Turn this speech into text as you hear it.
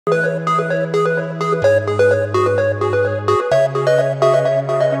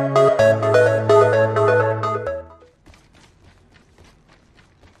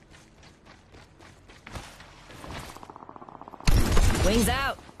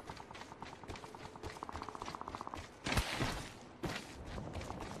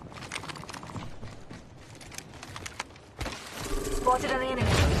Spotted an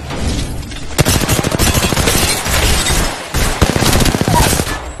enemy.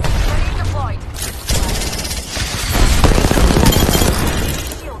 Grenade deployed.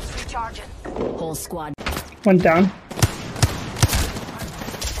 Shields recharging. Whole squad. One down. On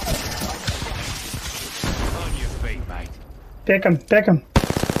your feet, mate. Pick him, pick him.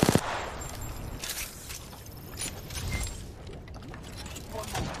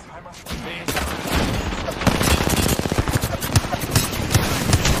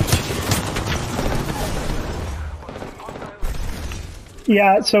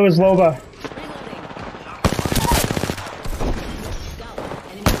 Yeah, so is Loba.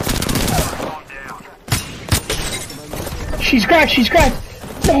 She's cracked, she's cracked!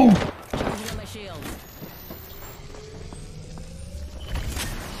 No!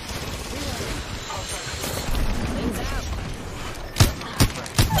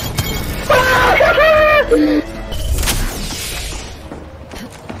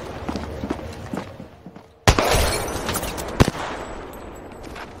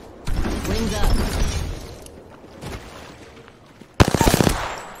 Wings up.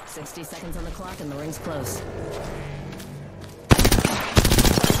 60 seconds on the clock and the ring's close.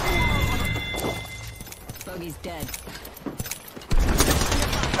 Bogey's dead.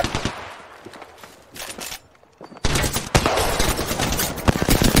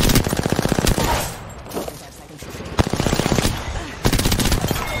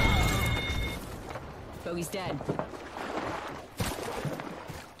 Bogey's dead.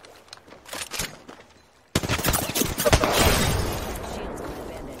 Shields on that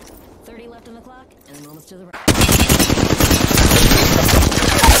bandit. 30 left on the clock, and I'm almost to the right.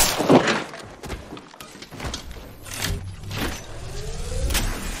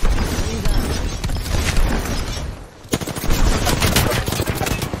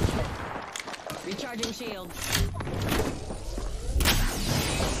 Recharging shield.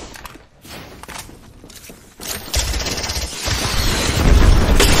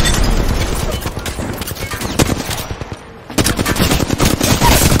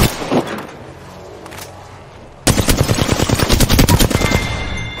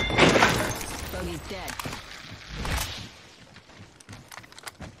 Bogey's dead.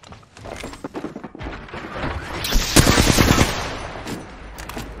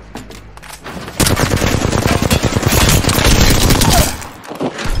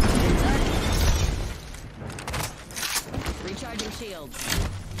 Recharging shields.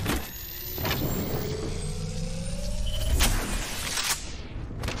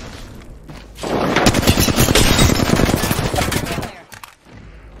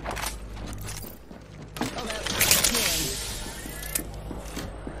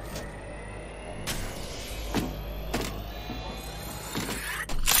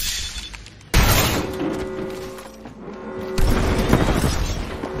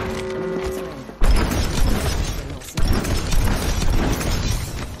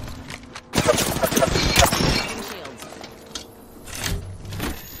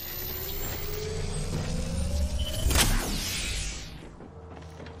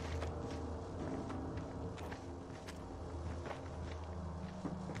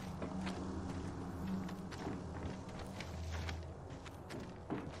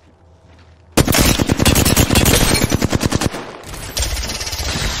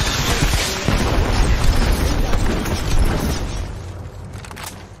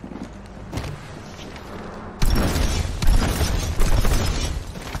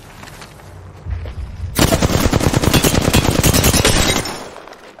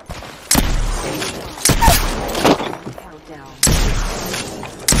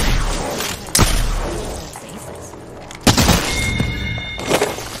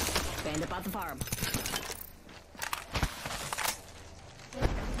 Bandit bought the farm.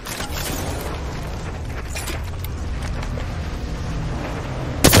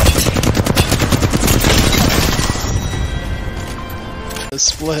 The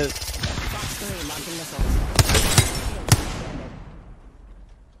split. Box 3 launching missiles.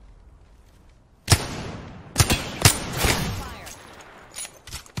 Fire.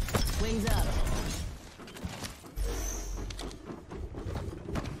 Wings up.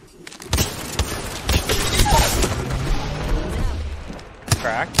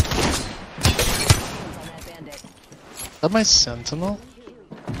 Cracked. On that bandit. Is that my sentinel?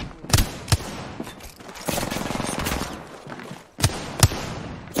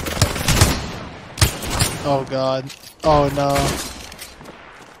 Oh god. Oh no.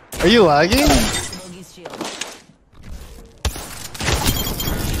 Are you lagging? Bogey's shield.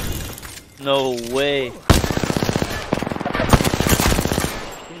 No way.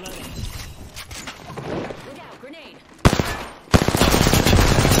 Reloading. Look out, grenade.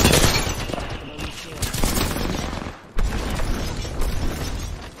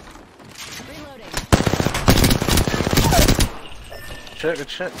 shit, good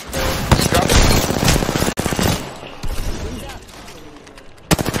shit.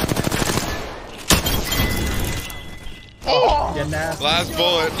 Oh, you're nasty. Last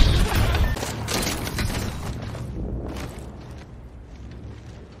bullet.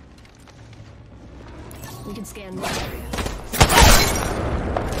 We can scan this area.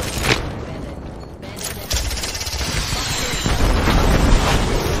 Bandit. Bandit down.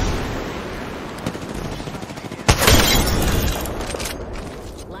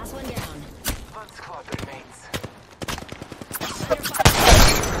 Last one down. One squad remains.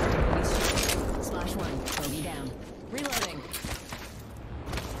 Slash one. Bogey down. Reloading.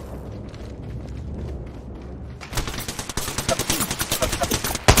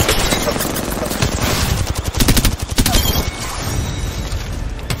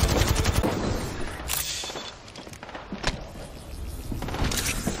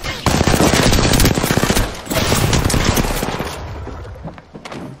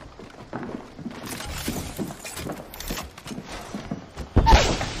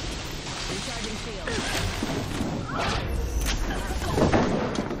 Recharging shield.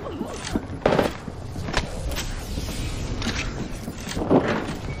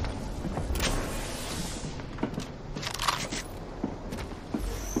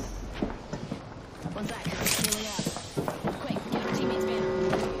 One sec. Healing up. Quick, get your teammate's banner.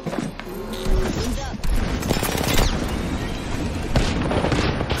 Wings up.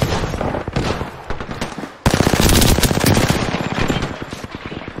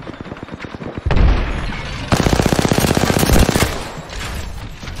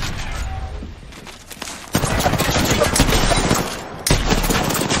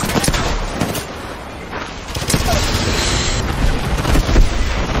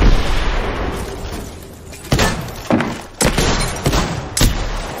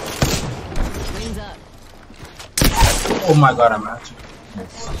 Wings up. Oh my god, I'm actually.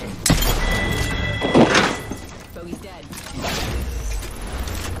 Bogey's dead.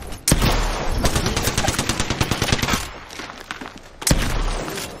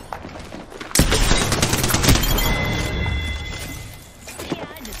 Yeah,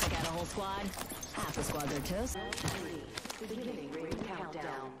 I just took out a whole squad. Half the squad are toast. Beginning ring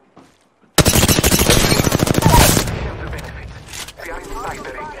countdown.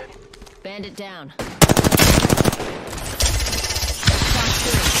 Bandit down.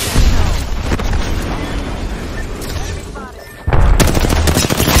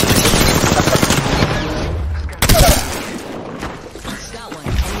 Got one.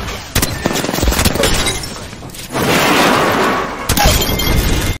 Enemy down.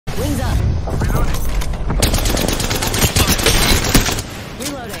 Wings up.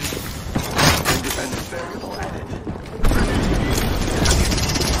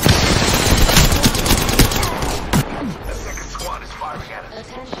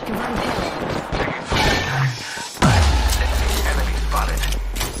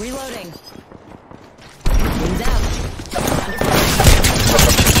 Reloading. Reloading. Wings out.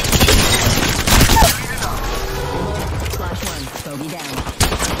 Flash one. Bogey down.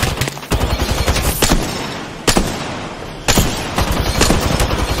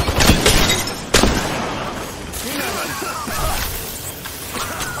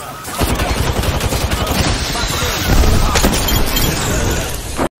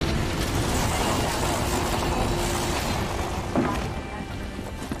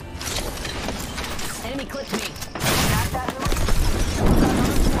 Enemy clipped me.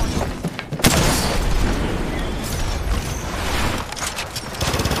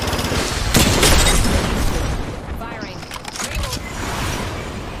 Firing.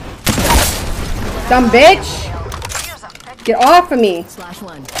 Dumb bitch! Get off of me! Slash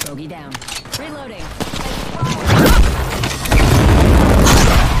one. Bogey down. Reloading.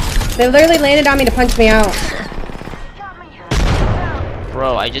 They literally landed on me to punch me out.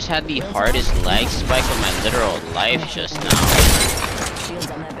 Bro, I just had the hardest leg spike of my literal life just now.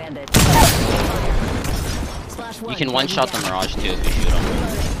 Shields on that bandit. Slash one. You can one-shot the Mirage too if you shoot him.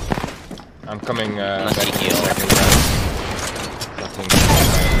 I'm coming, Unless he heals.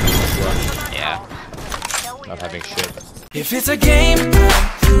 Yeah. Not having shit. If it's a game, I'm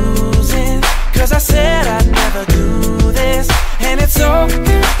losing. Cause I said I'd never do this. And it's so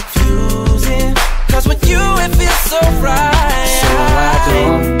confusing. Cause with you it feels so right.